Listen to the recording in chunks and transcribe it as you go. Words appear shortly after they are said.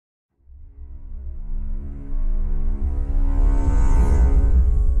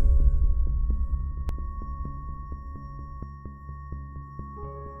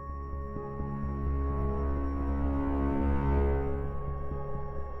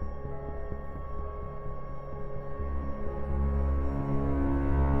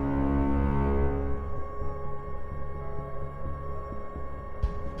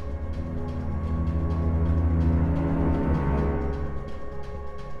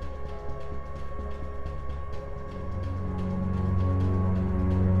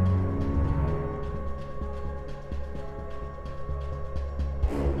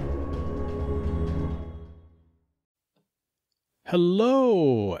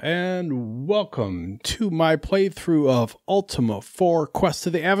Hello and welcome to my playthrough of Ultima 4 Quest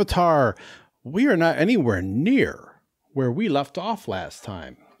of the Avatar. We are not anywhere near where we left off last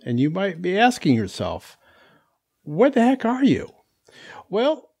time. And you might be asking yourself, where the heck are you?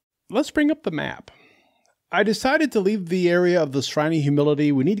 Well, let's bring up the map. I decided to leave the area of the Shrine of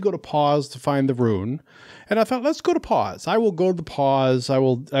Humility. We need to go to Pause to find the rune. And I thought, let's go to Pause. I will go to Pause. I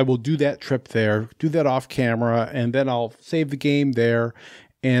will do that trip there, do that off camera, and then I'll save the game there,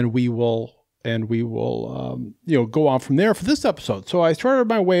 and we will go on from there for this episode. So I started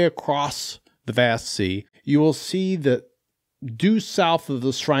my way across the vast sea. You will see that due south of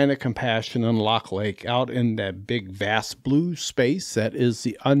the Shrine of Compassion and Loch Lake, out in that big vast blue space that is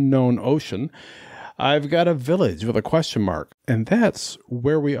the unknown ocean, I've got a village with a question mark, and that's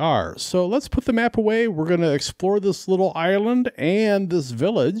where we are. So let's put the map away. We're going to explore this little island and this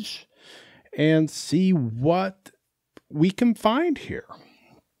village and see what we can find here.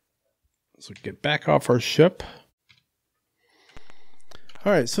 So get back off our ship.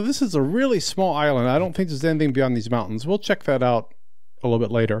 All right, so this is a really small island. I don't think there's anything beyond these mountains. We'll check that out a little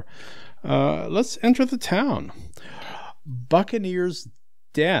bit later. Let's enter the town. Buccaneer's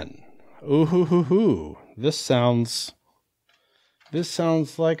Den. Ooh hoo hoo hoo. This sounds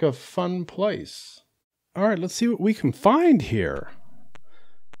like a fun place. All right, let's see what we can find here.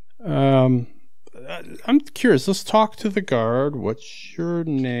 I'm curious. Let's talk to the guard. What's your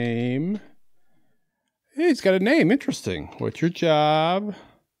name? Hey, he's got a name. Interesting. What's your job?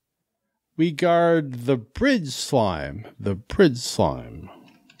 We guard the bridge slime. The bridge slime.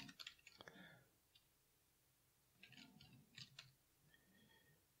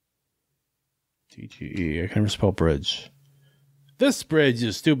 TGE. I can never spell bridge. This bridge,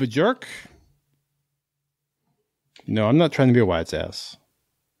 you stupid jerk. No, I'm not trying to be a wise ass.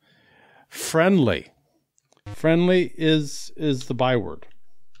 Friendly. Friendly is the byword.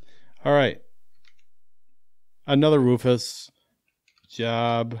 All right. Another Rufus.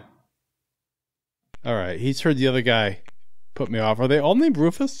 Job. All right. He's heard the other guy put me off. Are they all named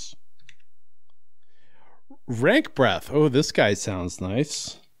Rufus? Rank breath. Oh, this guy sounds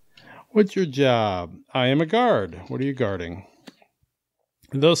nice. What's your job? I am a guard. What are you guarding?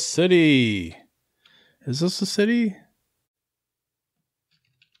 The city. Is this a city?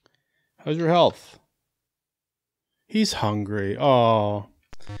 How's your health? He's hungry. Oh. All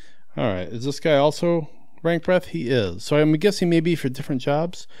right. Is this guy also rank breath? He is. So I'm guessing maybe for different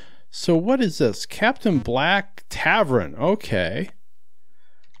jobs. So what is this? Captain Black Tavern. Okay.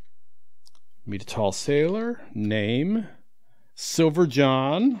 Meet a tall sailor. Name. Silver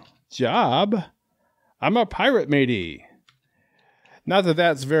John. Job. I'm a pirate matey. Not that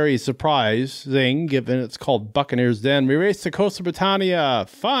that's very surprising, given it's called Buccaneer's Den. We race the coast of Britannia.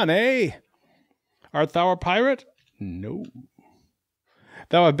 Fun, eh? Art thou a pirate? No.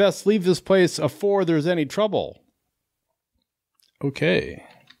 Thou had best leave this place afore there's any trouble. Okay.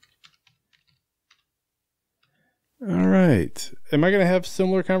 All right. Am I going to have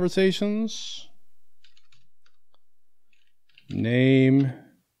similar conversations? Name.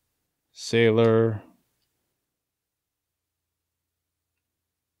 Sailor.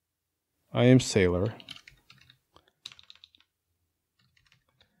 I am sailor.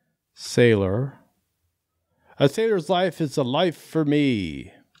 Sailor. A sailor's life is a life for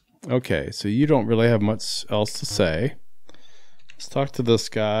me. Okay, so you don't really have much else to say. Let's talk to this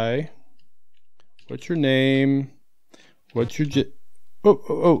guy. What's your name? What's your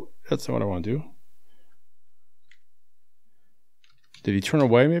Oh, that's not what I want to do. Did he turn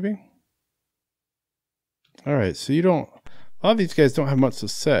away, maybe? All right, so you don't... A lot of these guys don't have much to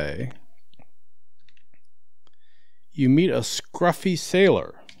say. You meet a scruffy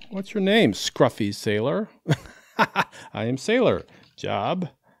sailor. What's your name, scruffy sailor? I am sailor. Job.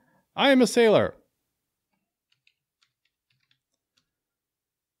 I am a sailor.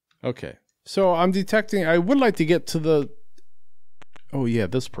 Okay, so I'm detecting... I would like to get to the... Oh, yeah,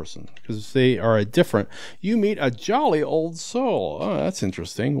 this person, because they are a different... You meet a jolly old soul. Oh, that's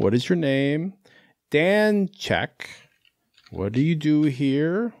interesting. What is your name? Dan Check. What do you do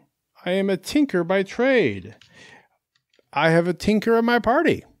here? I am a tinker by trade. I have a tinker in my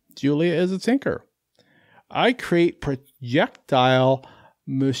party. Julia is a tinker. I create projectile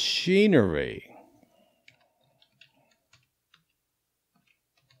machinery.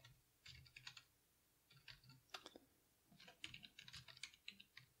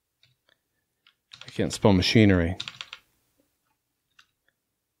 I can't spell machinery.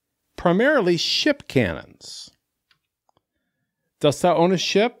 Primarily ship cannons. Dost thou own a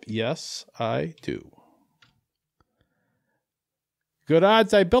ship? Yes, I do. Good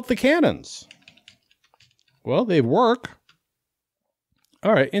odds I built the cannons. Well, they work.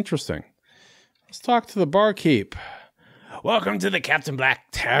 All right, interesting. Let's talk to the barkeep. Welcome to the Captain Black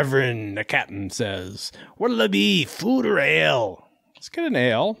Tavern, the captain says. What'll it be, food or ale? Let's get an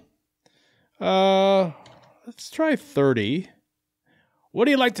ale. Let's try 30. What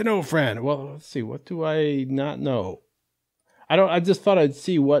do you like to know, friend? Well, let's see. What do I not know? I just thought I'd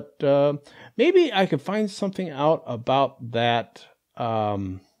see what, maybe I could find something out about that,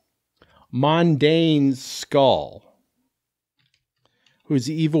 Mundane Skull. Who's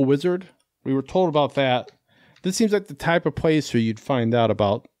the evil wizard? We were told about that. This seems like the type of place where you'd find out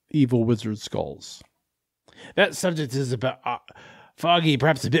about evil wizard skulls. That subject is about foggy.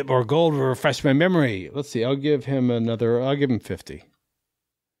 Perhaps a bit more gold will refresh my memory. Let's see. I'll give him 50.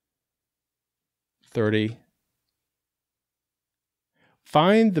 30.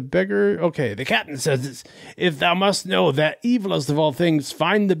 Find the beggar. Okay, the captain says, if thou must know that evilest of all things,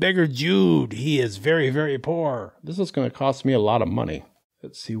 find the beggar Jude. He is very, very poor. This is going to cost me a lot of money.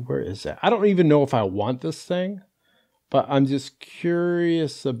 Let's see, where is that? I don't even know if I want this thing, but I'm just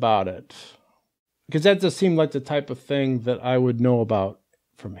curious about it. Because that just seemed like the type of thing that I would know about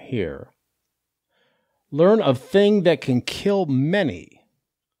from here. Learn of thing that can kill many.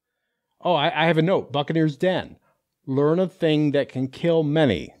 Oh, I have a note. Buccaneer's Den. Learn a thing that can kill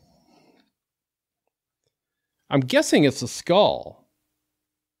many. I'm guessing it's a skull.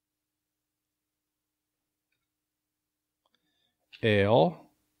 Ale.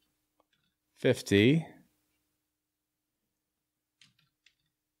 50.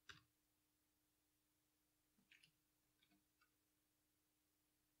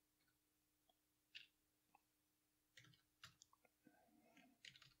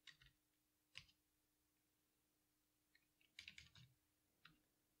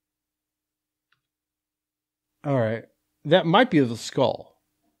 All right. That might be the skull.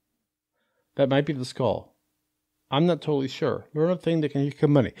 That might be the skull. I'm not totally sure. Learn a thing that can kill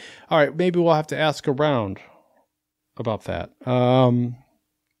money. All right. Maybe we'll have to ask around about that. All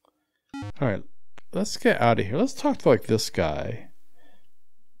right. Let's get out of here. Let's talk to like this guy.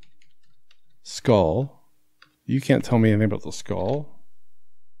 Skull. You can't tell me anything about the skull.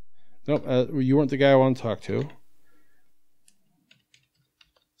 Nope. You weren't the guy I want to talk to.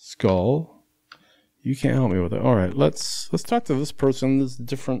 Skull. You can't help me with it. All right, let's talk to this person. This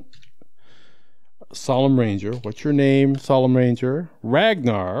different Solemn Ranger. What's your name, Solemn Ranger?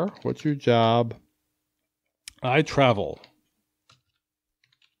 Ragnar. What's your job? I travel.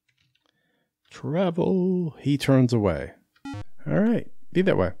 Travel. He turns away. All right, be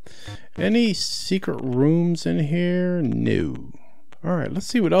that way. Any secret rooms in here? No. All right, let's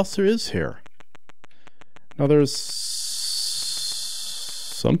see what else there is here. Now there's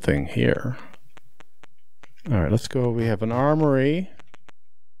something here. All right, let's go. We have an armory.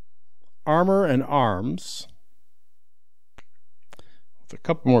 Armor and arms. With a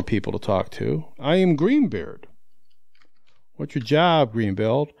couple more people to talk to. I am Greenbeard. What's your job,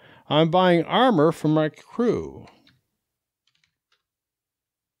 Greenbeard? I'm buying armor for my crew.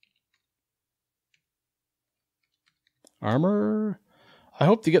 Armor. I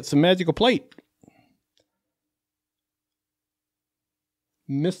hope to get some magical plate.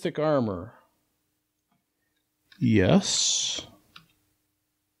 Mystic armor. Yes.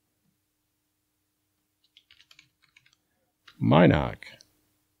 Minoc.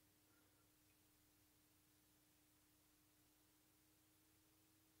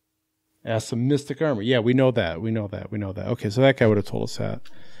 Ask some mystic armor. Yeah, we know that. We know that. Okay, so that guy would have told us that.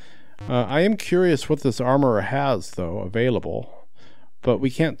 I am curious what this armorer has, though, available. But we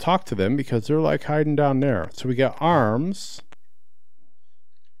can't talk to them because they're like hiding down there. So we got arms.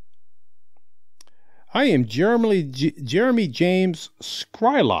 I am Jeremy James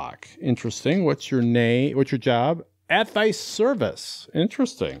Skrylock. Interesting. What's your name? What's your job? At thy service.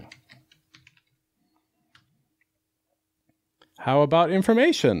 Interesting. How about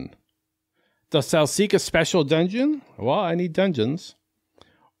information? Dost thou seek a special dungeon? Well, I need dungeons.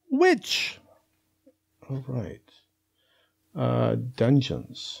 Which? All right.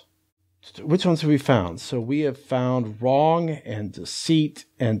 Dungeons. Which ones have we found? So we have found wrong and deceit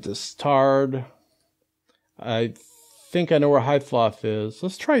and discard. I think I know where Hythloth is.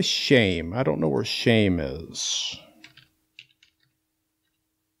 Let's try shame. I don't know where shame is.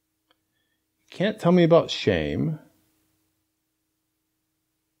 Can't tell me about shame.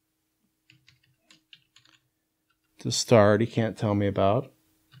 Discard, he can't tell me about.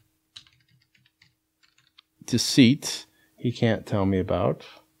 Deceit, he can't tell me about.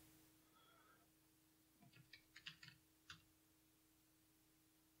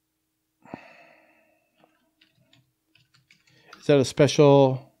 Is that a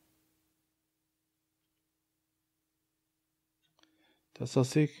special? Das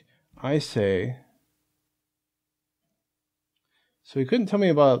was I say. So he couldn't tell me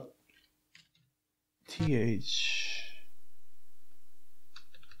about TH.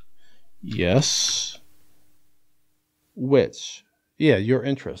 Yes. Which? Yeah, your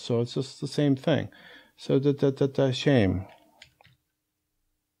interest. So it's just the same thing. So shame.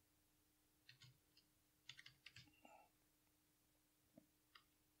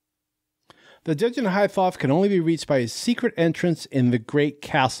 The dungeon of Hythoth can only be reached by a secret entrance in the Great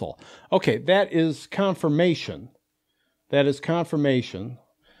Castle. Okay, that is confirmation. That is confirmation.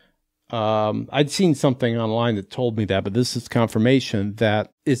 I'd seen something online that told me that, but this is confirmation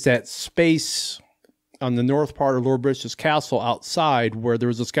that it's that space on the north part of Lord British's castle outside where there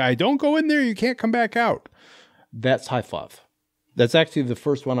was this guy, don't go in there, you can't come back out. That's Hythoth. That's actually the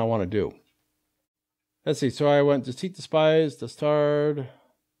first one I want to do. Let's see, so I went Deceit, Despise, Dastard,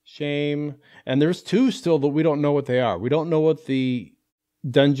 Shame, and there's two still that we don't know what they are. We don't know what the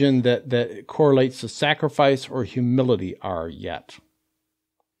dungeon that correlates to sacrifice or humility are yet.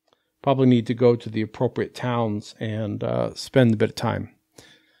 Probably need to go to the appropriate towns and spend a bit of time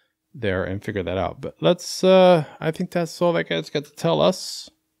there and figure that out. But let's, I think that's all that guy's got to tell us.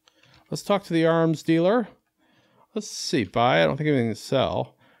 Let's talk to the arms dealer. Let's see, buy. I don't think anything to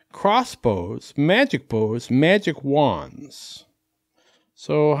sell. Crossbows, magic wands.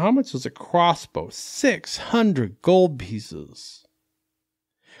 So how much is a crossbow? 600 gold pieces.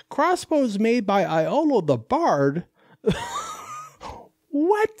 Crossbows made by Iolo the Bard.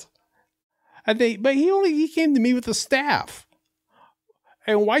 What? But he came to me with a staff.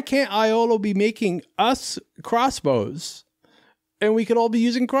 And why can't Iolo be making us crossbows and we could all be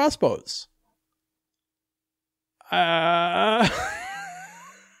using crossbows?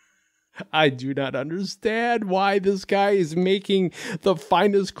 I do not understand why this guy is making the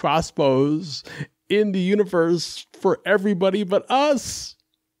finest crossbows in the universe for everybody but us.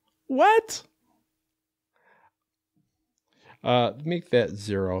 What? Make that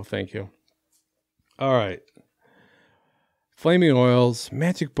 0. Thank you. All right. Flaming oils,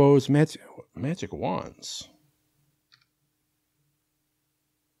 magic bows, magic wands.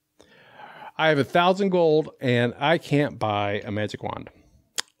 I have 1,000 gold and I can't buy a magic wand.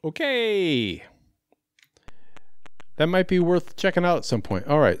 Okay. That might be worth checking out at some point.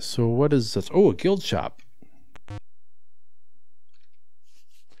 All right. So what is this? Oh, a guild shop.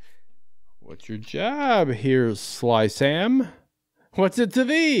 What's your job here, Sly Sam? What's it to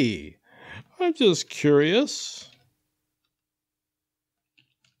thee? I'm just curious.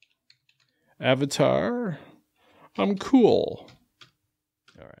 Avatar. I'm cool.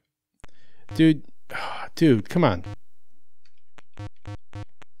 All right. Dude, come on.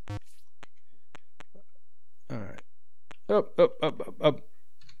 All right. Up.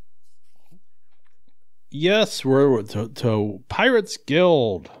 Yes, we're to Pirates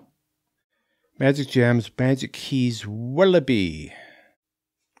Guild. Magic gems, magic keys, Willoughby.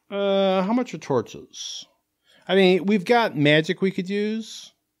 How much are torches? I mean, we've got magic we could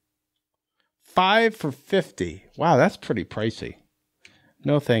use. 5 for 50. Wow, that's pretty pricey.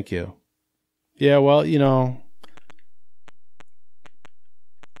 No, thank you. Yeah, well, you know.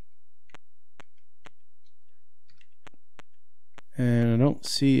 And I don't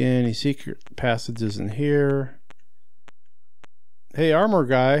see any secret passages in here. Hey, armor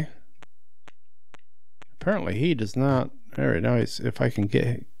guy. Apparently he does not. Very nice. If I can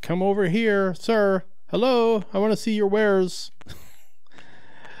come over here, sir. Hello, I want to see your wares.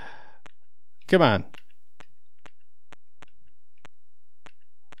 Come on.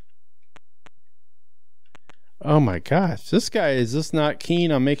 Oh my gosh, this guy is just not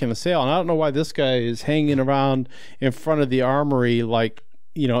keen on making a sale. And I don't know why this guy is hanging around in front of the armory like,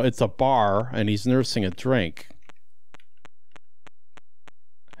 you know, it's a bar and he's nursing a drink.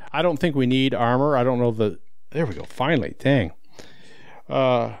 I don't think we need armor. I don't know the... There we go, finally, dang.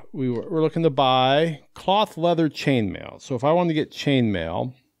 We're looking to buy cloth leather chainmail. So if I want to get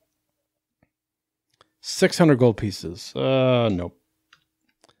chainmail, 600 gold pieces. Nope.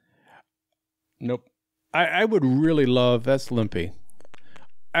 I would really love, that's limpy.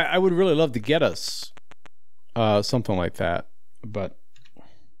 I would really love to get us something like that, but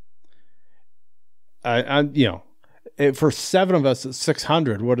I you know, for 7 of us, it's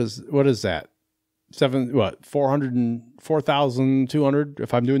 600. What is that? 4,200.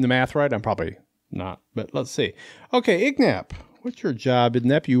 If I'm doing the math right, I'm probably not, but let's see. Okay, Ignap, what's your job,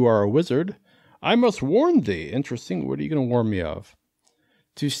 Ignap? You are a wizard. I must warn thee. Interesting. What are you going to warn me of?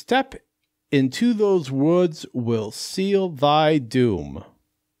 To step into those woods will seal thy doom.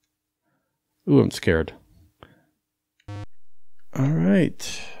 Ooh, I'm scared. All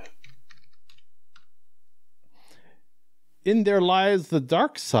right. In there lies the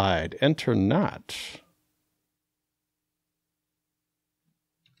dark side. Enter not.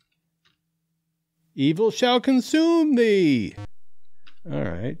 Evil shall consume thee. All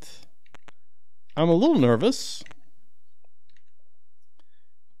right. I'm a little nervous.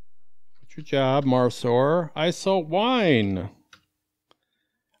 What's your job, Marsor? I sell wine.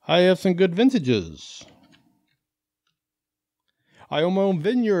 I have some good vintages. I own my own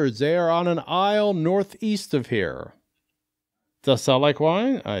vineyards. They are on an isle northeast of here. Does sell like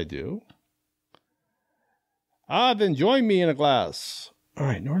wine? I do. Ah, then join me in a glass. All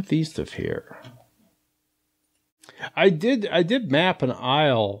right, northeast of here. I did map an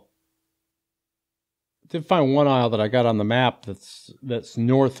isle. Did find one isle that I got on the map that's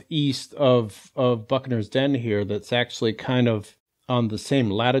northeast of Buccaneer's Den here. That's actually kind of on the same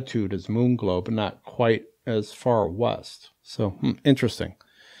latitude as Moonglow, but not quite as far west. So interesting.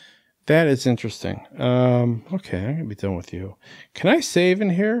 That is interesting. Okay, I'm gonna be done with you. Can I save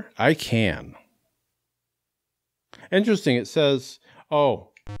in here? I can. Interesting. It says, oh,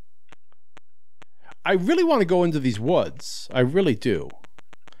 I really want to go into these woods. I really do.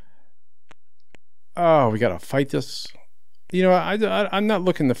 Oh, we gotta fight this. You know, I'm not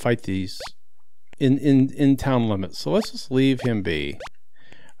looking to fight these in town limits. So let's just leave him be.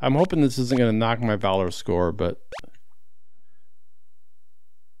 I'm hoping this isn't gonna knock my valor score, but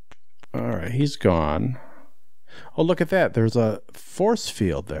all right, he's gone. Oh, look at that. There's a force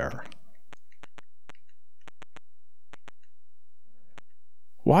field there.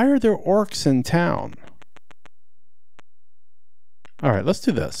 Why are there orcs in town? All right, let's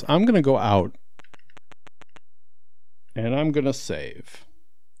do this. I'm going to go out and I'm going to save.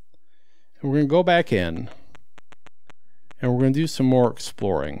 And we're going to go back in and we're going to do some more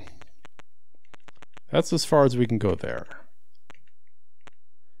exploring. That's as far as we can go there.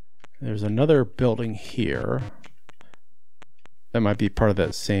 There's another building here. That might be part of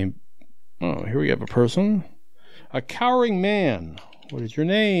that same... Oh, here we have a person. A cowering man. What is your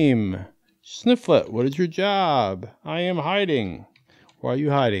name? Snifflet, what is your job? I am hiding. Why are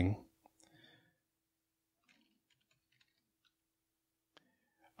you hiding?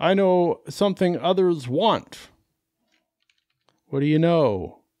 I know something others want. What do you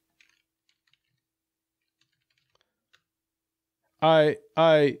know?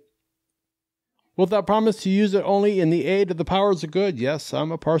 Wilt thou promise to use it only in the aid of the powers of good? Yes,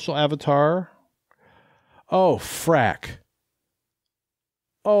 I'm a partial avatar. Oh, frack.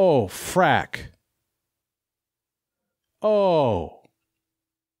 Oh, frack. Oh.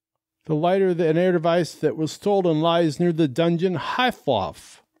 The lighter, an air device that was stolen lies near the dungeon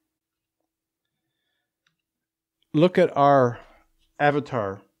Hyfloff. Look at our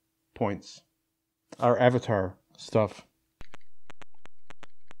avatar points. Our avatar stuff.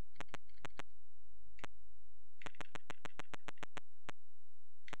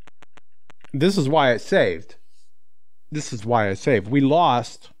 This is why I saved. This is why I saved. We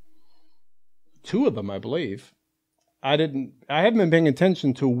lost 2 of them, I believe. I haven't been paying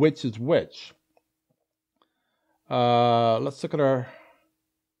attention to which is which. Let's look at our...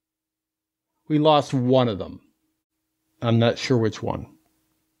 We lost 1 of them. I'm not sure which one.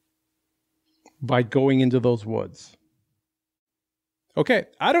 By going into those woods. Okay,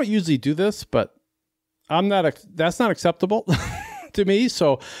 I don't usually do this, but that's not acceptable to me.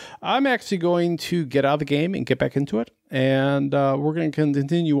 So I'm actually going to get out of the game and get back into it. And we're going to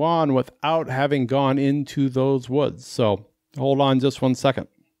continue on without having gone into those woods. So hold on just 1 second.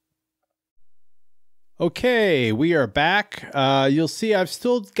 Okay, we are back. You'll see I've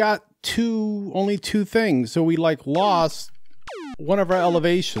still got only two things. So we lost one of our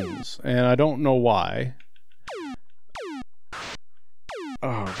elevations, and I don't know why.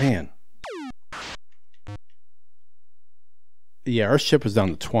 Oh, man. Yeah, our ship was down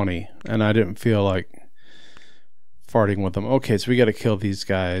to 20, and I didn't feel like farting with them. Okay, so we got to kill these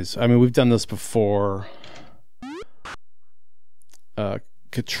guys. I mean, we've done this before.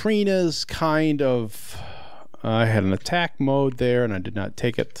 Katrina's kind of... I had an attack mode there, and I did not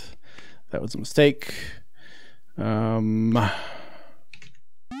take it. That was a mistake.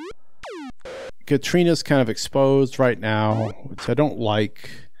 Katrina's kind of exposed right now, which I don't like,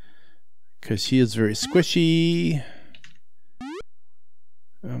 because she is very squishy.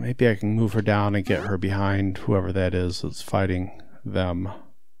 Maybe I can move her down and get her behind whoever that is that's fighting them.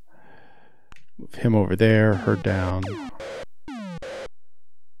 Move him over there, her down.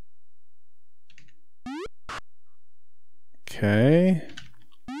 Okay.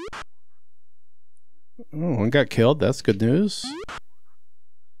 Oh, one got killed. That's good news.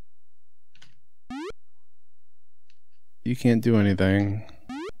 You can't do anything.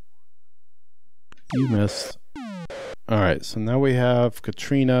 You missed. All right, so now we have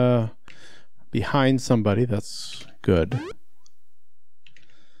Katrina behind somebody. That's good.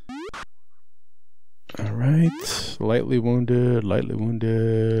 All right, lightly wounded, lightly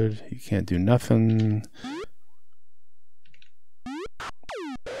wounded. You can't do nothing.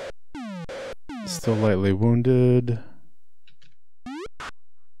 Still lightly wounded.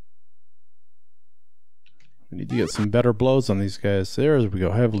 We need to get some better blows on these guys. There we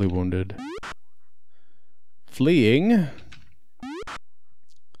go, heavily wounded. Fleeing.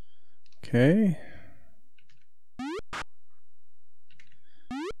 Okay.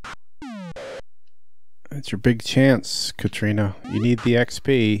 That's your big chance, Katrina. You need the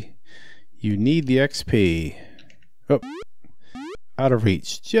XP. You need the XP. Oh. Out of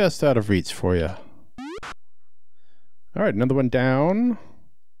reach. Just out of reach for you. Alright, another one down.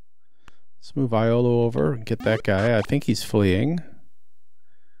 Let's move Iolo over and get that guy. I think he's fleeing.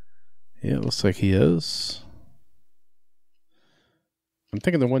 Yeah, it looks like he is. I'm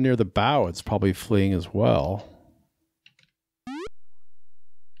thinking the one near the bow, it's probably fleeing as well.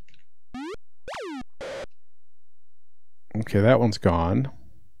 Okay, that one's gone.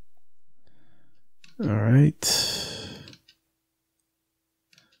 All right.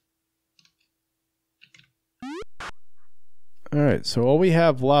 All right, so all we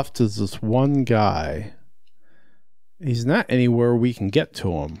have left is this one guy. He's not anywhere we can get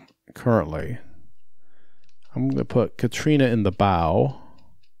to him currently. I'm going to put Katrina in the bow.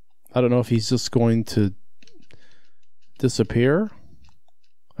 I don't know if he's just going to disappear.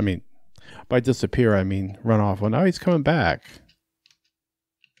 I mean, by disappear, I mean run off. Well, now he's coming back.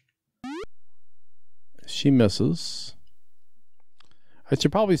 She misses. I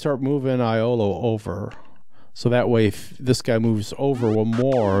should probably start moving Iolo over. So that way, if this guy moves over one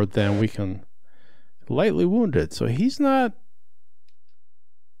more, then we can lightly wounded. So he's not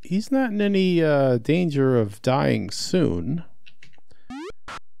in any danger of dying soon.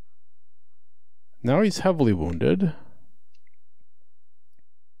 Now he's heavily wounded.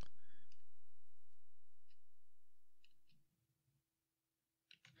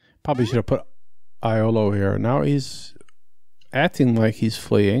 Probably should have put Iolo here. Now he's acting like he's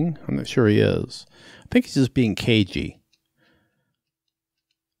fleeing. I'm not sure he is. I think he's just being cagey.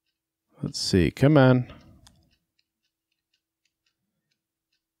 Let's see. Come on.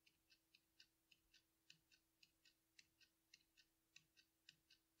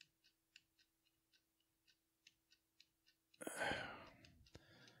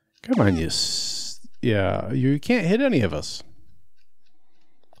 Come on, yeah, you can't hit any of us.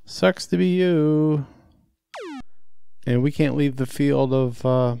 Sucks to be you. And we can't leave the field of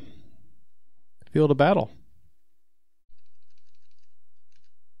battle.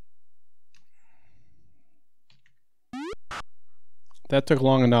 That took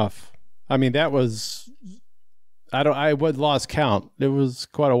long enough. I mean, that was I would lost count. It was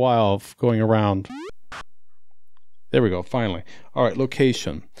quite a while of going around. There we go, finally. All right,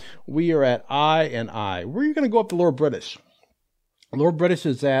 location. We are at I and I. We're going to go up to Lord British. Lord British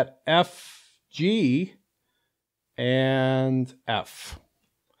is at F, G, and F.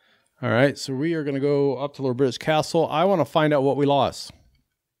 All right, so we are going to go up to Lord British Castle. I want to find out what we lost.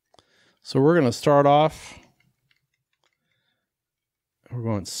 So we're going to start off. We're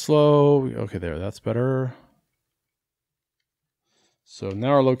going slow. Okay, there, that's better. So now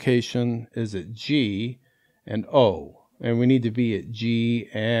our location is at G and O, and we need to be at G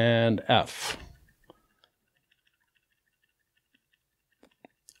and F.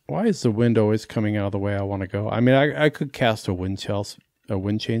 Why is the wind always coming out of the way I want to go? I mean, I could cast a wind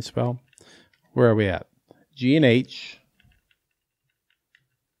chain spell. Where are we at? G and H.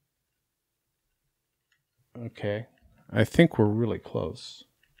 Okay. I think we're really close.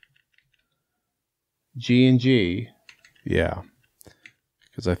 G and G. Yeah.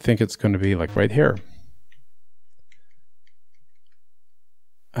 Because I think it's going to be like right here.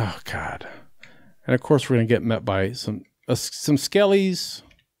 Oh, God. And of course, we're going to get met by some skellies.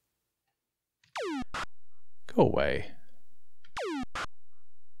 Go away.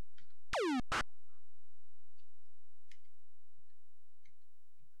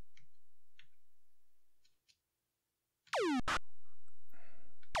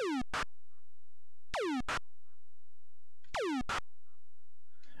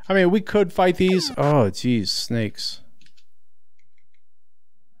 I mean, we could fight these. Oh, geez, snakes.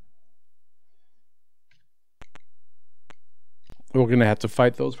 We're going to have to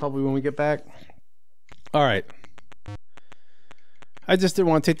fight those probably when we get back. All right. I just didn't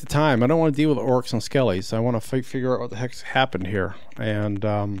want to take the time. I don't want to deal with orcs and skellies. I want to figure out what the heck's happened here. And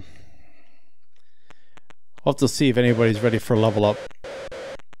I'll have to see if anybody's ready for a level up.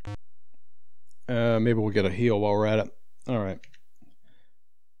 Maybe we'll get a heal while we're at it. All right.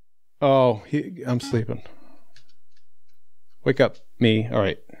 Oh, I'm sleeping. Wake up, me. All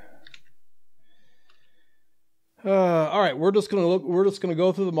right. All right. We're just gonna look. We're just gonna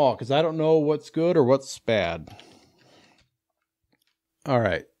go through them all because I don't know what's good or what's bad. All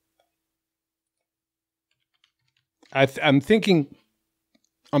right. I'm thinking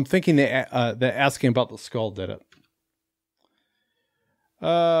that asking about the skull did it.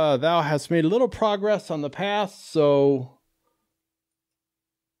 Thou hast made little progress on the path, so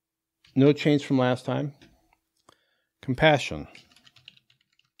no change from last time. Compassion.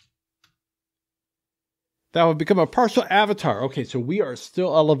 Thou have become a partial avatar. Okay, so we are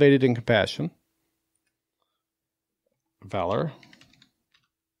still elevated in compassion. Valor.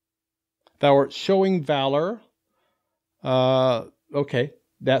 Thou art showing valor. Okay,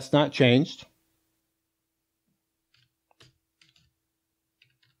 that's not changed.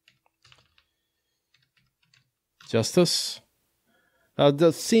 Justice. Thou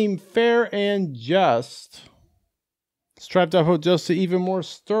dost seem fair and just. Strive to uphold justice even more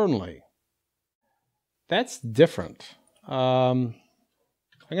sternly. That's different. I'm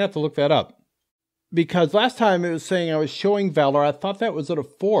going to have to look that up. Because last time it was saying I was showing valor. I thought that was at a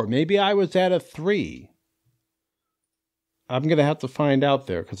 4. Maybe I was at a 3. I'm going to have to find out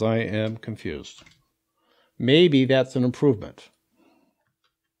there because I am confused. Maybe that's an improvement.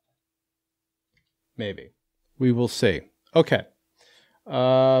 Maybe. We will see. Okay.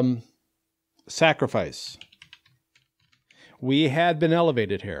 Sacrifice. We had been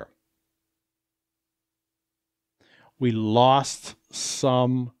elevated here. We lost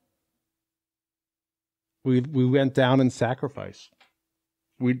some. We went down in sacrifice.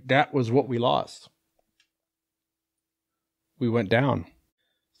 That was what we lost. We went down.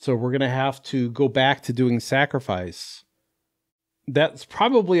 So we're going to have to go back to doing sacrifice. That's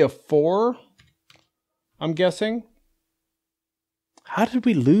probably a 4, I'm guessing. How did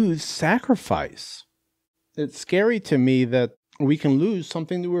we lose sacrifice? It's scary to me that we can lose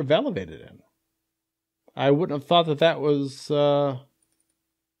something that we're elevated in. I wouldn't have thought that that was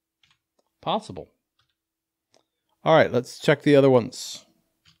possible. All right, let's check the other ones.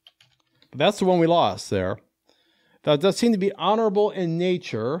 But that's the one we lost there. That does seem to be honorable in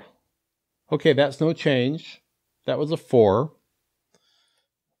nature. Okay, that's no change. That was a 4.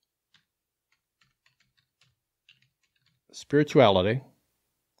 Spirituality.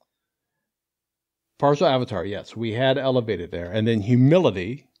 Partial avatar, yes, we had elevated there. And then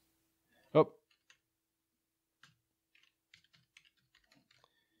humility. Oh.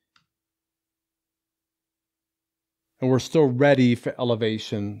 And we're still ready for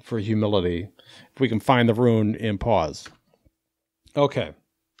elevation, for humility. If we can find the rune in pause. Okay.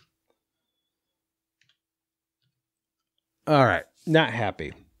 All right. Not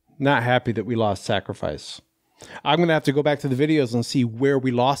happy. Not happy that we lost sacrifice. I'm going to have to go back to the videos and see where we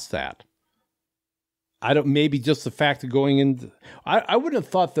lost that. Maybe just the fact of going in. I wouldn't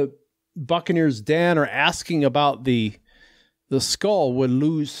have thought that Buccaneers Dan are asking about the skull would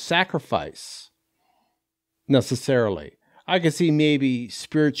lose sacrifice necessarily. I could see maybe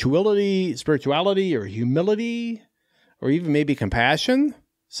spirituality or humility or even maybe compassion,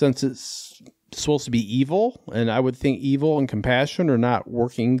 since it's supposed to be evil. And I would think evil and compassion are not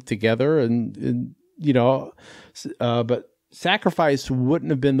working together and but sacrifice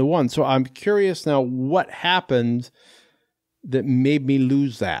wouldn't have been the one. So I'm curious now what happened that made me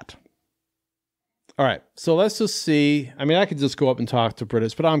lose that. All right, so let's just see. I mean, I could just go up and talk to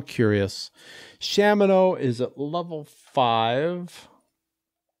British, but I'm curious. Shamino is at level 5.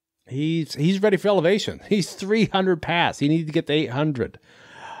 He's ready for elevation. He's 300 pass. He needs to get to 800.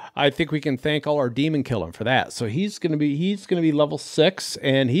 I think we can thank all our demon killing for that. So he's gonna be level 6,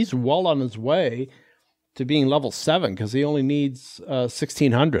 and he's well on his way to being level 7 because he only needs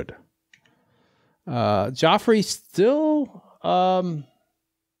 1600. Joffrey still.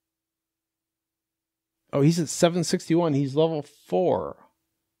 He's at 761. He's level 4.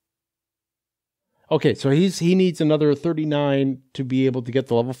 Okay, so he needs another 39 to be able to get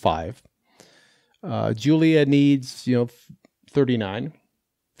to level 5. Julia needs 39,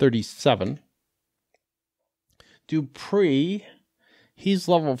 37. Dupree, he's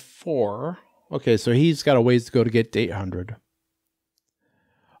level 4. Okay, so he's got a ways to go to get to 800.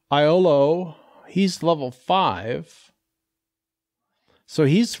 Iolo, he's level 5. So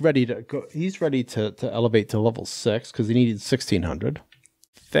he's ready to go. He's ready to elevate to level 6 because he needed 1600.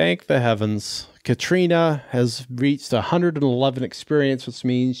 Thank the heavens. Katrina has reached 111 experience, which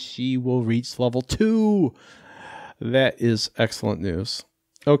means she will reach level 2. That is excellent news.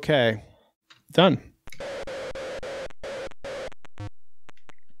 Okay, done.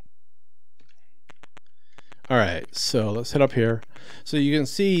 All right, so let's head up here. So you can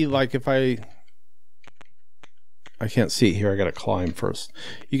see, like, if I can't see it here. I got to climb first.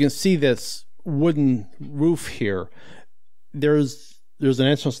 You can see this wooden roof here. There's an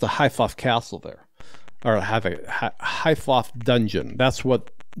entrance to Highfloth Castle there, or Highfloth Dungeon. That's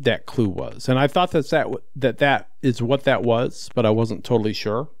what that clue was, and I thought that is what that was, but I wasn't totally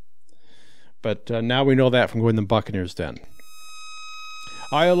sure. But now we know that from going to Buccaneer's Den.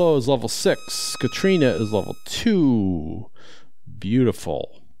 Iolo is level 6. Katrina is level 2.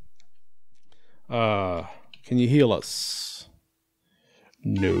 Beautiful. Can you heal us?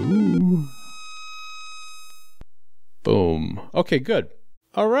 No. Boom. Okay, good.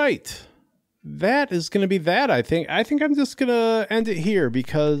 All right. That is going to be that, I think. I think I'm just going to end it here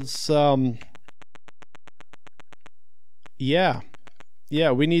because, yeah,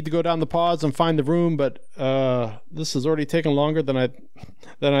 we need to go down the pods and find the room, but this has already taken longer than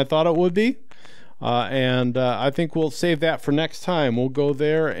I thought it would be. And I think we'll save that for next time. We'll go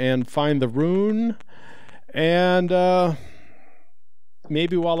there and find the rune. And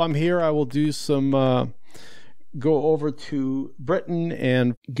maybe while I'm here, I will do some... go over to Britain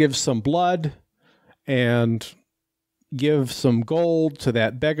and give some blood and give some gold to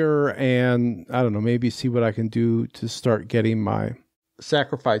that beggar, and I don't know, maybe see what I can do to start getting my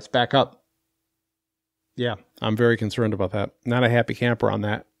sacrifice back up. Yeah, I'm very concerned about that. Not a happy camper on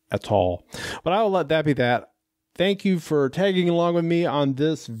that at all. But I will let that be that. Thank you for tagging along with me on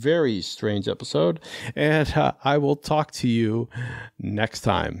this very strange episode, and I will talk to you next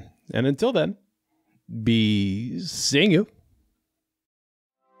time. And until then, be seeing you.